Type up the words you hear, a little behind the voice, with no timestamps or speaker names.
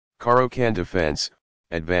Caro-Kann defense,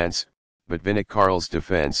 advance, Botvinnik-Carls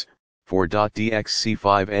defense,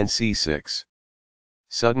 4.dxc5 Nc6.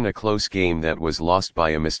 Sudden a close game that was lost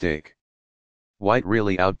by a mistake. White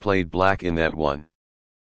really outplayed Black in that one.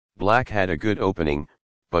 Black had a good opening,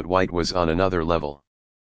 but White was on another level.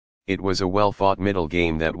 It was a well-fought middle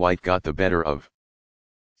game that White got the better of.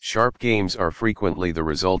 Sharp games are frequently the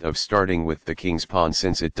result of starting with the king's pawn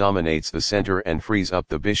since it dominates the center and frees up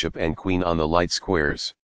the bishop and queen on the light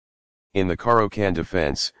squares. In the Caro-Kann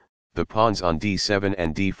defense, the pawns on d7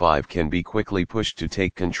 and d5 can be quickly pushed to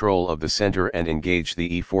take control of the center and engage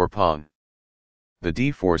the e4 pawn. The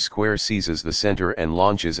d4 square seizes the center and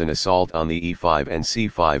launches an assault on the e5 and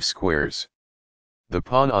c5 squares. The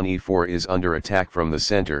pawn on e4 is under attack from the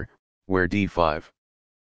center, where d5.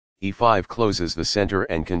 e5 closes the center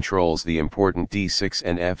and controls the important d6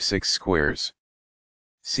 and f6 squares.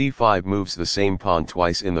 c5 moves the same pawn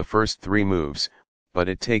twice in the first three moves, but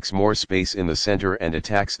it takes more space in the center and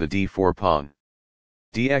attacks the d4 pawn.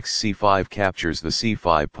 dxc5 captures the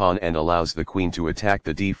c5 pawn and allows the queen to attack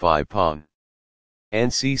the d5 pawn.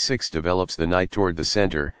 nc6 develops the knight toward the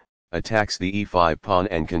center, attacks the e5 pawn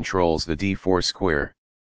and controls the d4 square.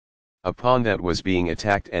 A pawn that was being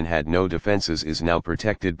attacked and had no defenses is now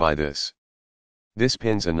protected by this. This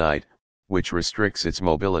pins a knight, which restricts its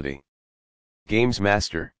mobility. Games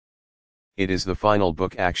master. It is the final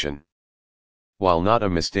book action. While not a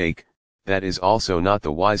mistake, that is also not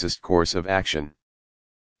the wisest course of action.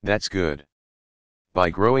 That's good. By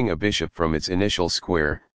growing a bishop from its initial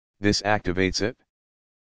square, this activates it.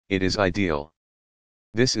 It is ideal.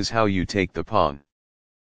 This is how you take the pawn.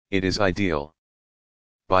 It is ideal.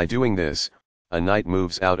 By doing this, a knight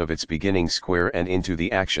moves out of its beginning square and into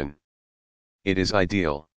the action. It is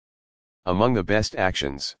ideal. Among the best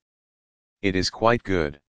actions. It is quite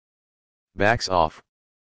good. Backs off.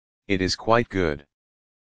 It is quite good.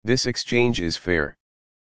 This exchange is fair.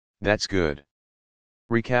 That's good.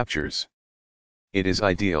 Recaptures. It is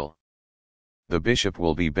ideal. The bishop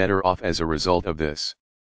will be better off as a result of this.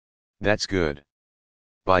 That's good.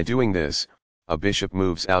 By doing this, a bishop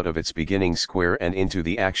moves out of its beginning square and into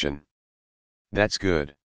the action. That's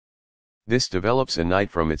good. This develops a knight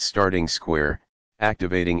from its starting square,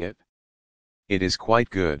 activating it. It is quite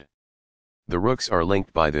good. The rooks are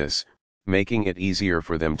linked by this, making it easier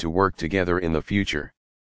for them to work together in the future.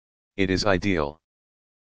 It is ideal.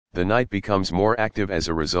 The knight becomes more active as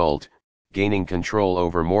a result, gaining control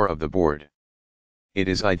over more of the board. It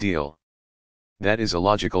is ideal. That is a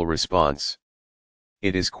logical response.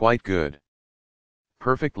 It is quite good.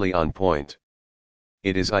 Perfectly on point.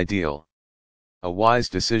 It is ideal. A wise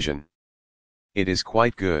decision. It is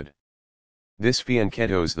quite good. This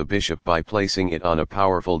fianchettos the bishop by placing it on a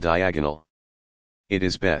powerful diagonal. It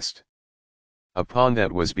is best. A pawn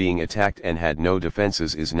that was being attacked and had no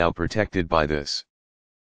defenses is now protected by this.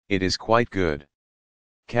 It is quite good.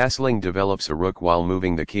 Castling develops a rook while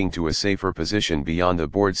moving the king to a safer position beyond the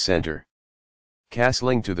board's center.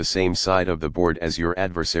 Castling to the same side of the board as your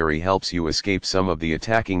adversary helps you escape some of the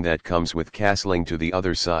attacking that comes with castling to the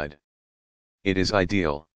other side. It is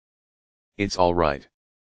ideal. It's alright.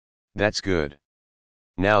 That's good.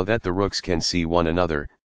 Now that the rooks can see one another,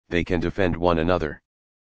 they can defend one another.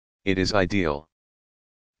 It is ideal.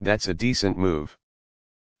 That's a decent move.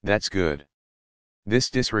 That's good.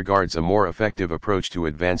 This disregards a more effective approach to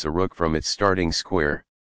advance a rook from its starting square.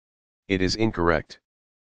 It is incorrect.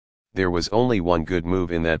 There was only one good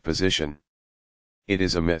move in that position. It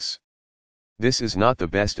is a miss. This is not the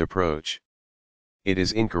best approach. It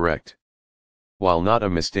is incorrect. While not a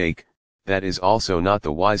mistake, that is also not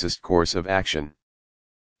the wisest course of action.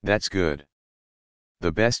 That's good.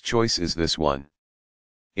 The best choice is this one.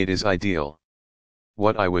 It is ideal.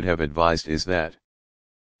 What I would have advised is that.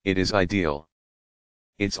 It is ideal.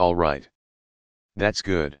 It's alright. That's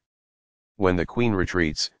good. When the queen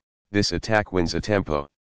retreats, this attack wins a tempo.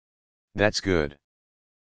 That's good.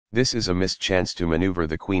 This is a missed chance to maneuver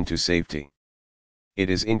the queen to safety. It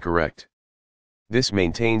is incorrect. This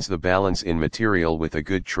maintains the balance in material with a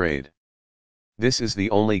good trade. This is the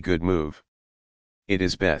only good move. It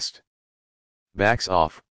is best. Backs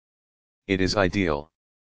off. It is ideal.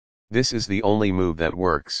 This is the only move that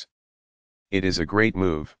works. It is a great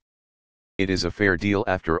move. It is a fair deal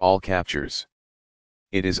after all captures.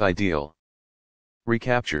 It is ideal.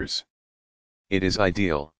 Recaptures. It is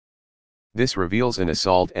ideal. This reveals an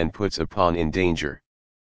assault and puts a pawn in danger.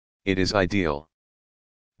 It is ideal.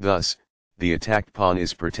 Thus, the attacked pawn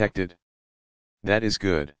is protected. That is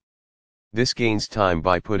good. This gains time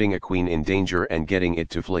by putting a queen in danger and getting it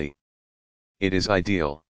to flee. It is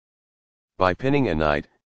ideal. By pinning a knight,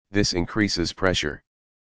 this increases pressure.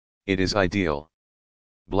 It is ideal.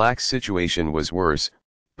 Black's situation was worse,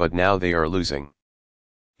 but now they are losing.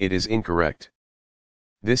 It is incorrect.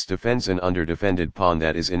 This defends an underdefended pawn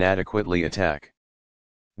that is inadequately attacked.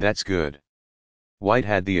 That's good. White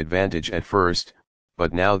had the advantage at first,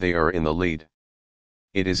 but now they are in the lead.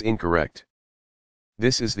 It is incorrect.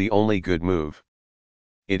 This is the only good move.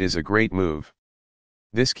 It is a great move.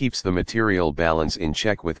 This keeps the material balance in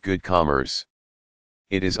check with good commerce.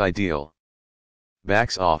 It is ideal.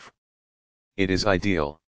 Backs off. It is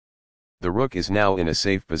ideal. The rook is now in a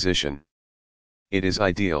safe position. It is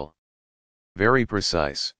ideal. Very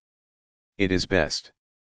precise. It is best.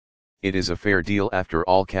 It is a fair deal after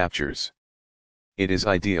all captures. It is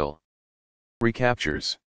ideal.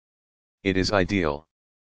 Recaptures. It is ideal.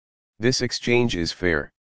 This exchange is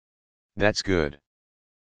fair. That's good.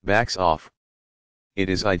 Backs off. It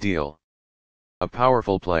is ideal. A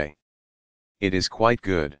powerful play. It is quite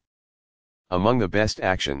good. Among the best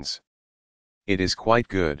actions. It is quite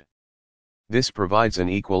good. This provides an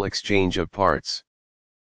equal exchange of parts.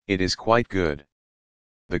 It is quite good.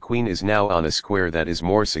 The queen is now on a square that is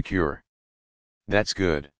more secure. That's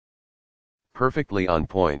good. Perfectly on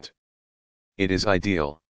point. It is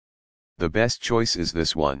ideal. The best choice is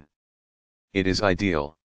this one. It is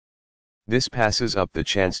ideal. This passes up the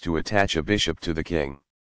chance to attach a bishop to the king.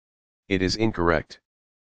 It is incorrect.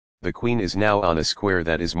 The queen is now on a square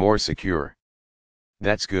that is more secure.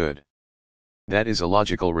 That's good. That is a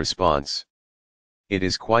logical response. It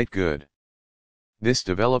is quite good. This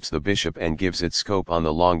develops the bishop and gives it scope on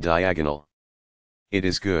the long diagonal. It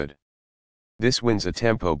is good. This wins a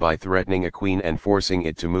tempo by threatening a queen and forcing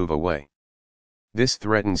it to move away. This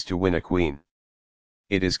threatens to win a queen.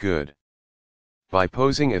 It is good. By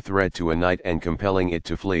posing a threat to a knight and compelling it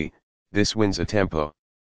to flee, this wins a tempo.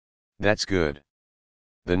 That's good.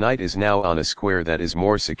 The knight is now on a square that is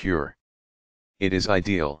more secure. It is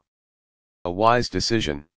ideal. A wise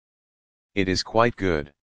decision. It is quite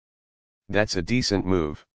good. That's a decent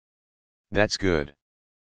move. That's good.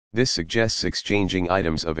 This suggests exchanging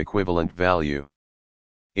items of equivalent value.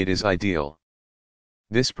 It is ideal.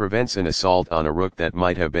 This prevents an assault on a rook that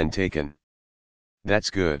might have been taken. That's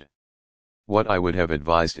good. What I would have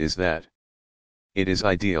advised is that. It is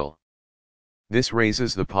ideal. This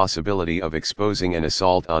raises the possibility of exposing an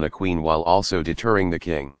assault on a queen while also deterring the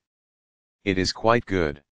king. It is quite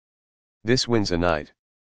good. This wins a knight.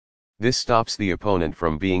 This stops the opponent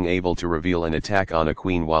from being able to reveal an attack on a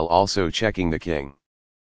queen while also checking the king.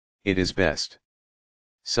 It is best.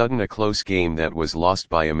 Sudden a close game that was lost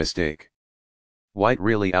by a mistake. White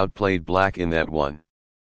really outplayed Black in that one.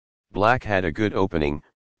 Black had a good opening,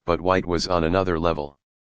 but White was on another level.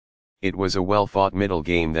 It was a well-fought middle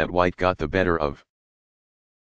game that White got the better of.